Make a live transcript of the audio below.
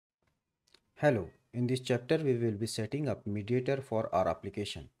Hello, in this chapter we will be setting up Mediator for our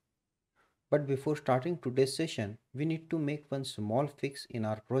application. But before starting today's session, we need to make one small fix in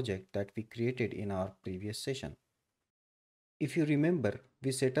our project that we created in our previous session. If you remember,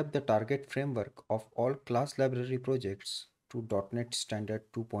 we set up the target framework of all class library projects to .NET Standard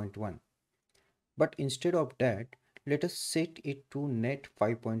 2.1. But instead of that, let us set it to .NET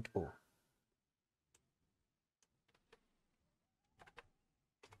 5.0.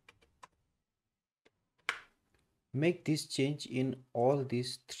 Make this change in all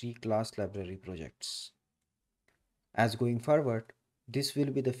these three class library projects. As going forward, this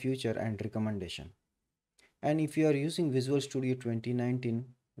will be the future and recommendation. And if you are using Visual Studio 2019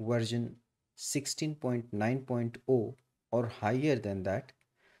 version 16.9.0 or higher than that,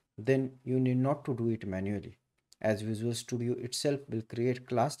 then you need not to do it manually, as Visual Studio itself will create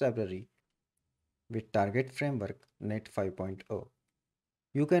class library with target framework .NET 5.0.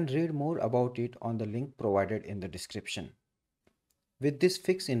 You can read more about it on the link provided in the description. With this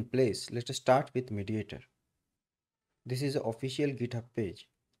fix in place, let us start with Mediator. This is the official GitHub page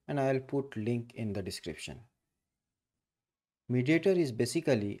and I will put link in the description. Mediator is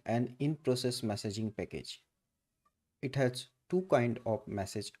basically an in-process messaging package. It has two kinds of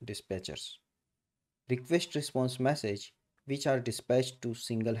message dispatchers. Request response message, which are dispatched to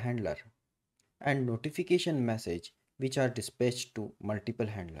single handler, and notification message, which are dispatched to multiple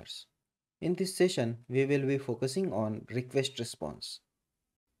handlers. In this session, we will be focusing on request response.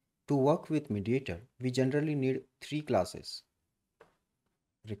 To work with Mediator, we generally need three classes: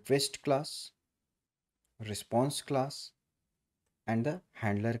 request class, response class, and the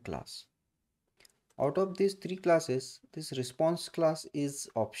handler class. Out of these three classes, this response class is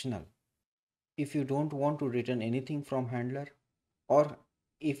optional. If you don't want to return anything from handler, or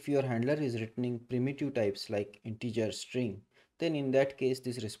if your handler is returning primitive types like integer, string, then in that case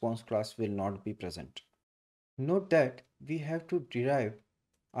this response class will not be present. Note that we have to derive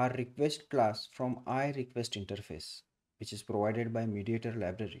our request class from iRequest interface, which is provided by Mediator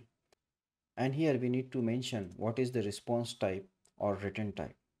library. And here we need to mention what is the response type or return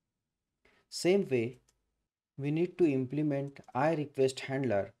type. Same way, we need to implement iRequest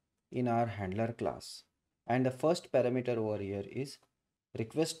handler in our handler class. And the first parameter over here is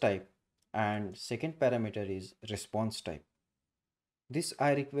request type and second parameter is response type. This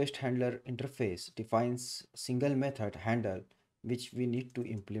iRequest handler interface defines single method handle which we need to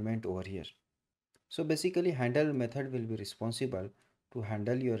implement over here. So basically handle method will be responsible to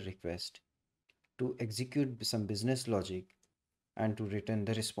handle your request, to execute some business logic and to return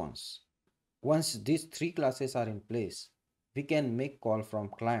the response. Once these three classes are in place, we can make call from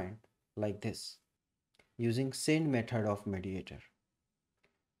client like this using send method of Mediator.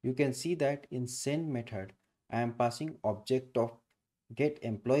 You can see that in send method, I am passing object of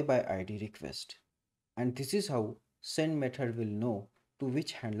getEmployeeById request. And this is how send method will know to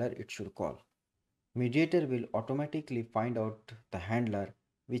which handler it should call. Mediator will automatically find out the handler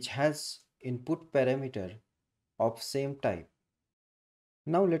which has input parameter of same type.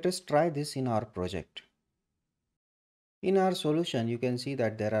 Now let us try this in our project. In our solution, you can see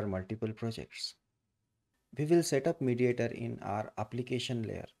that there are multiple projects. We will set up Mediator in our application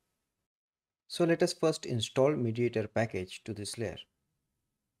layer. So let us first install Mediator package to this layer.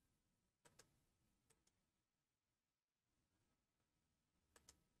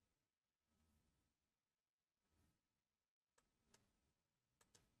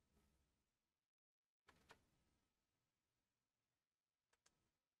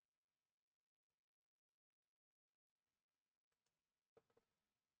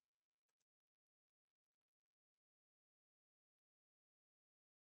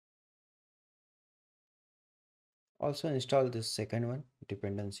 Also install this second one,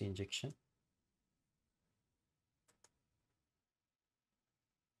 Dependency Injection.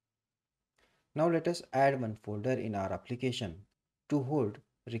 Now let us add one folder in our application to hold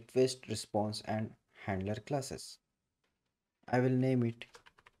request, response and handler classes. I will name it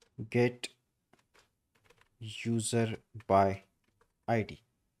get user by ID.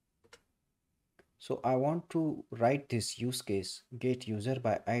 So I want to write this use case get user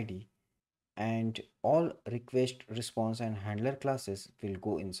by ID, and all request, response and handler classes will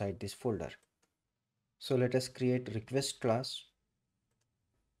go inside this folder. So let us create request class.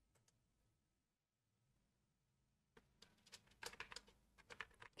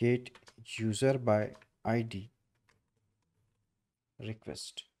 Get user by ID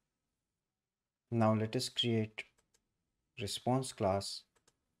request. Now let us create response class.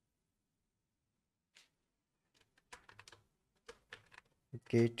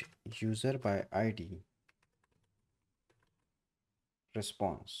 Get user by ID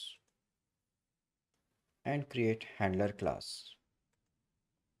response. and create handler class.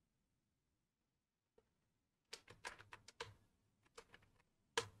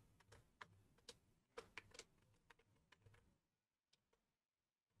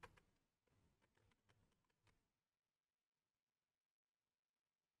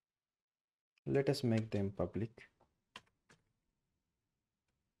 Let us make them public.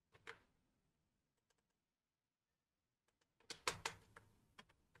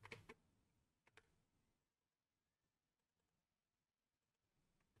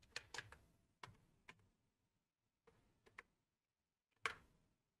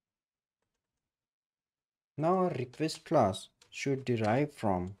 Now our request class should derive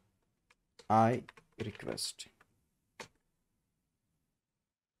from I request.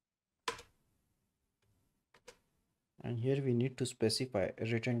 And here we need to specify a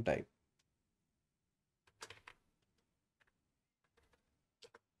return type.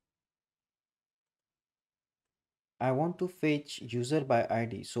 I want to fetch user by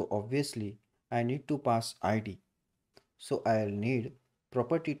ID, so obviously I need to pass ID. So I'll need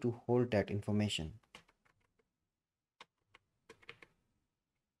property to hold that information.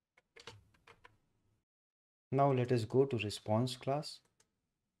 Now let us go to response class.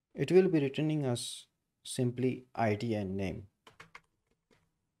 It will be returning us simply ID and name.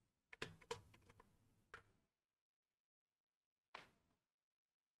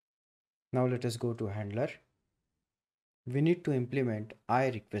 Now let us go to handler. We need to implement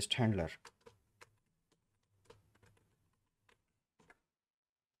iRequest handler.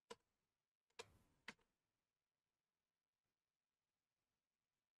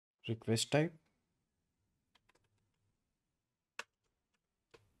 Request type,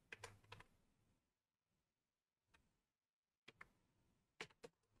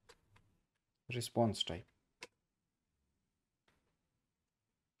 response type.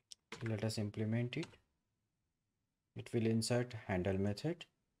 Let us implement it. It will insert handle method.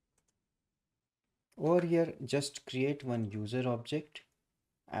 Over here, just create one user object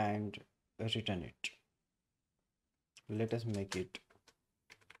and return it. Let us make it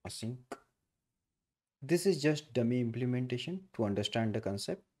async. This is just dummy implementation to understand the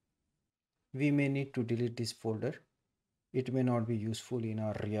concept. We may need to delete this folder. It may not be useful in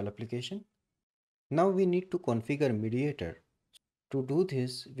our real application. Now we need to configure Mediator. To do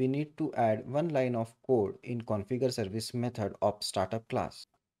this, we need to add one line of code in configure service method of startup class.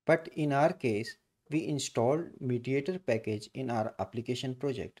 But in our case, we installed Mediator package in our application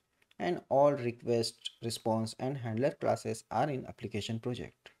project, and all request, response and handler classes are in application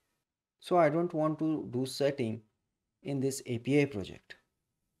project. So I don't want to do setting in this API project.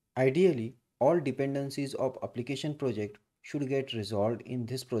 Ideally, all dependencies of application project should get resolved in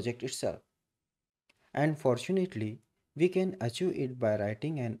this project itself. And fortunately, we can achieve it by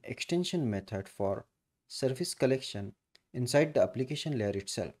writing an extension method for service collection inside the application layer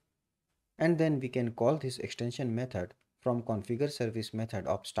itself. And then we can call this extension method from configure service method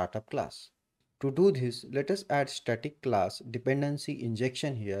of startup class. To do this, let us add static class dependency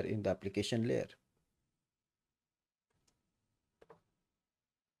injection here in the application layer.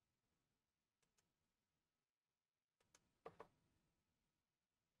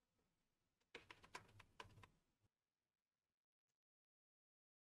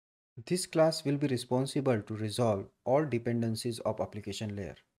 This class will be responsible to resolve all dependencies of application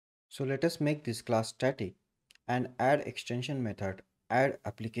layer. So let us make this class static and add extension method add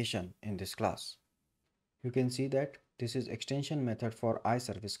application in this class. You can see that this is extension method for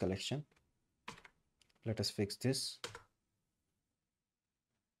iService collection. Let us fix this.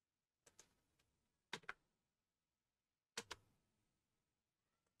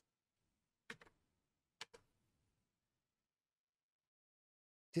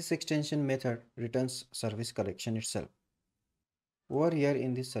 This extension method returns service collection itself. Over here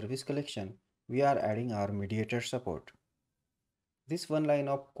in this service collection, we are adding our Mediator support. This one line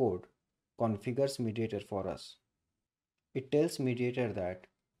of code configures Mediator for us. It tells Mediator that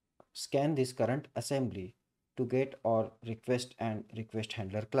scan this current assembly to get our request and request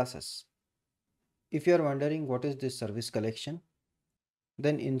handler classes. If you are wondering what is this service collection,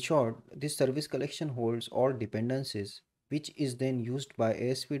 then in short, this service collection holds all dependencies which is then used by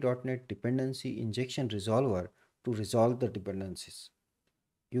ASP.NET Dependency Injection Resolver to resolve the dependencies.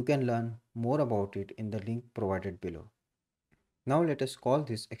 You can learn more about it in the link provided below. Now let us call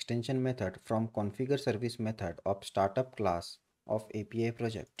this extension method from configure service method of startup class of API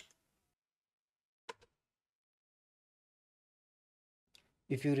project.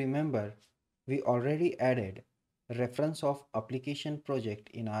 If you remember, we already added reference of application project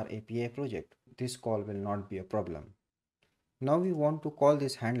in our API project. This call will not be a problem. Now we want to call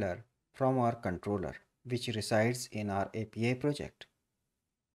this handler from our controller. which resides in our API project.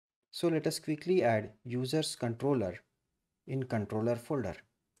 So let us quickly add users controller in controller folder.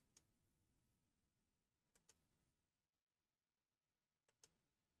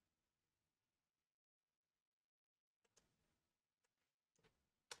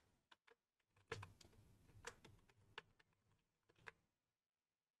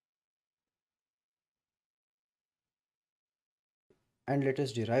 And let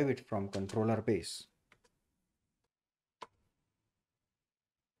us derive it from controller base.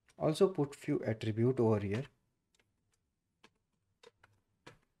 Also put few attribute over here.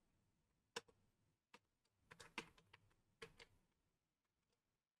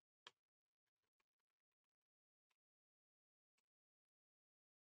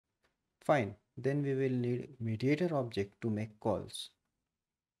 Fine, then we will need mediator object to make calls.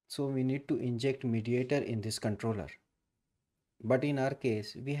 So we need to inject mediator in this controller. But in our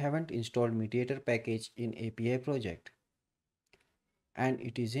case, we haven't installed mediator package in API project and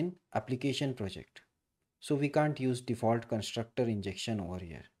it is in application project. So we can't use default constructor injection over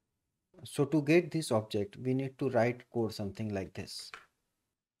here. So to get this object, we need to write code something like this.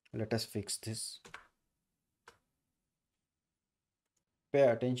 Let us fix this. Pay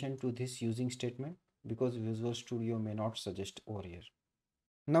attention to this using statement because Visual Studio may not suggest over here.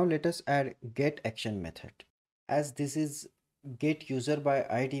 Now let us add get action method. As this is get user by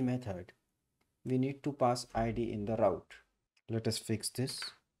ID method, we need to pass ID in the route. Let us fix this.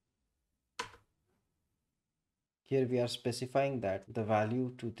 Here we are specifying that the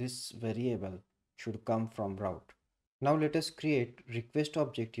value to this variable should come from route. Now let us create request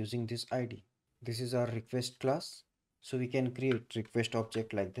object using this ID. This is our request class. So we can create request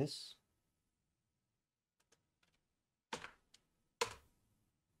object like this.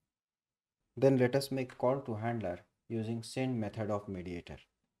 Then let us make call to handler using send method of mediator.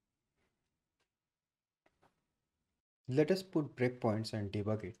 Let us put breakpoints and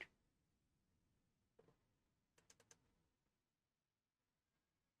debug it.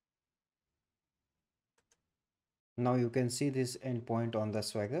 Now you can see this endpoint on the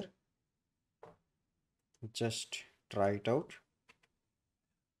Swagger. Just try it out.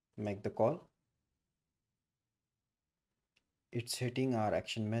 Make the call. It's hitting our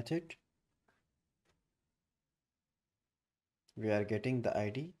action method. We are getting the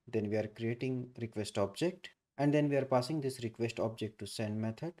ID, then we are creating request object, and then we are passing this request object to send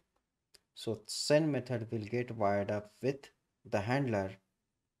method. So send method will get wired up with the handler,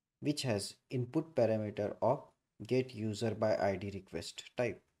 which has input parameter of get user by ID request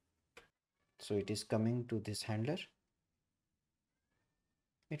type. So it is coming to this handler.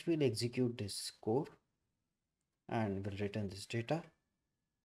 It will execute this code and will return this data,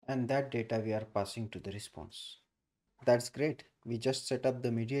 and that data we are passing to the response. That's great. We just set up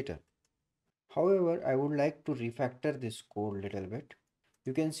the mediator. However, I would like to refactor this code a little bit.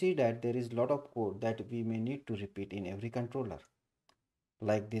 You can see that there is a lot of code that we may need to repeat in every controller,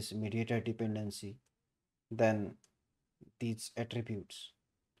 like this mediator dependency, then these attributes.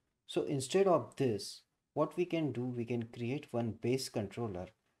 So instead of this, what we can do, we can create one base controller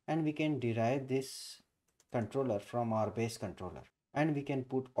and we can derive this controller from our base controller, and we can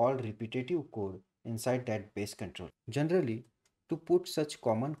put all repetitive code inside that base controller. Generally, to put such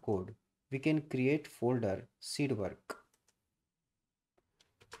common code, we can create folder seed work.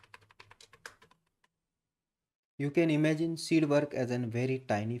 You can imagine seed work as a very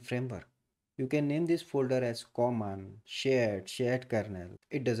tiny framework. You can name this folder as common, shared kernel,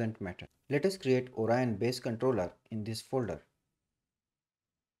 it doesn't matter. Let us create Orion base controller in this folder.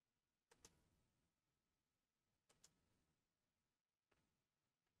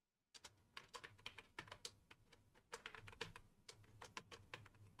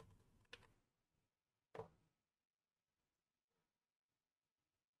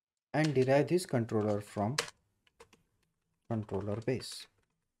 And derive this controller from controller base.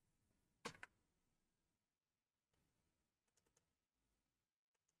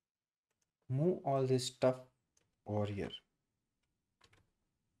 Move all this stuff over here.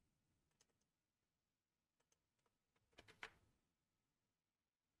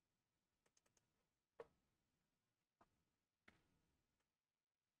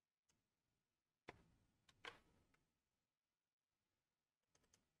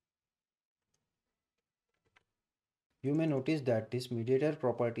 You may notice that this mediator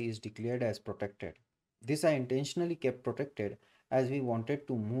property is declared as protected. This I intentionally kept protected as we wanted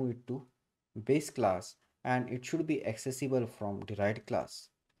to move it to base class and it should be accessible from derived class.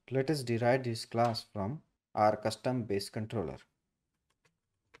 Let us derive this class from our custom base controller.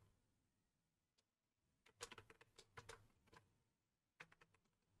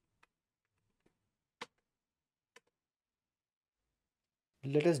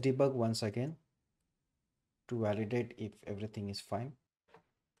 Let us debug once again to validate if everything is fine.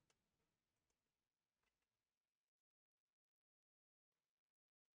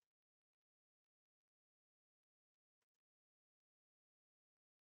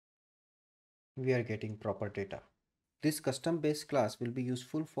 We are getting proper data. This custom based class will be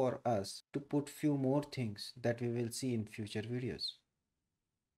useful for us to put few more things that we will see in future videos.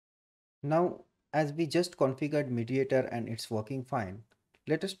 Now, as we just configured Mediator and it's working fine,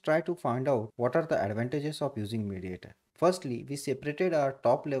 let us try to find out what are the advantages of using Mediator. Firstly, we separated our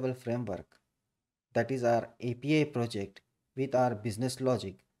top level framework, that is our API project, with our business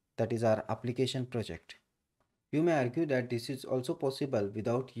logic, that is our application project. You may argue that this is also possible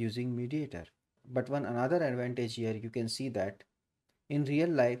without using Mediator. But one another advantage here, you can see that in real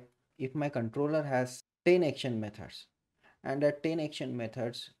life, if my controller has 10 action methods and that 10 action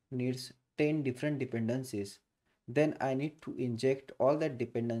methods needs 10 different dependencies, then I need to inject all that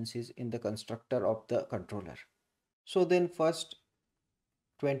dependencies in the constructor of the controller. So then first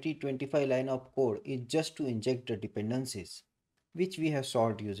 20-25 line of code is just to inject the dependencies, which we have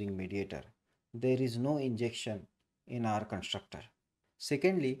solved using Mediator. There is no injection in our constructor.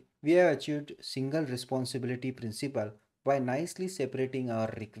 Secondly, we have achieved single responsibility principle by nicely separating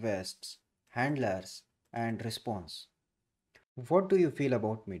our requests, handlers, and response. What do you feel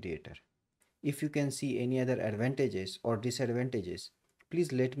about Mediator? If you can see any other advantages or disadvantages,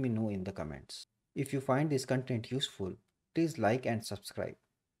 please let me know in the comments. If you find this content useful, please like and subscribe.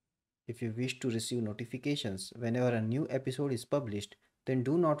 If you wish to receive notifications whenever a new episode is published, then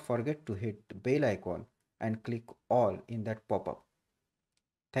do not forget to hit the bell icon and click all in that pop-up.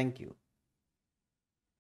 Thank you.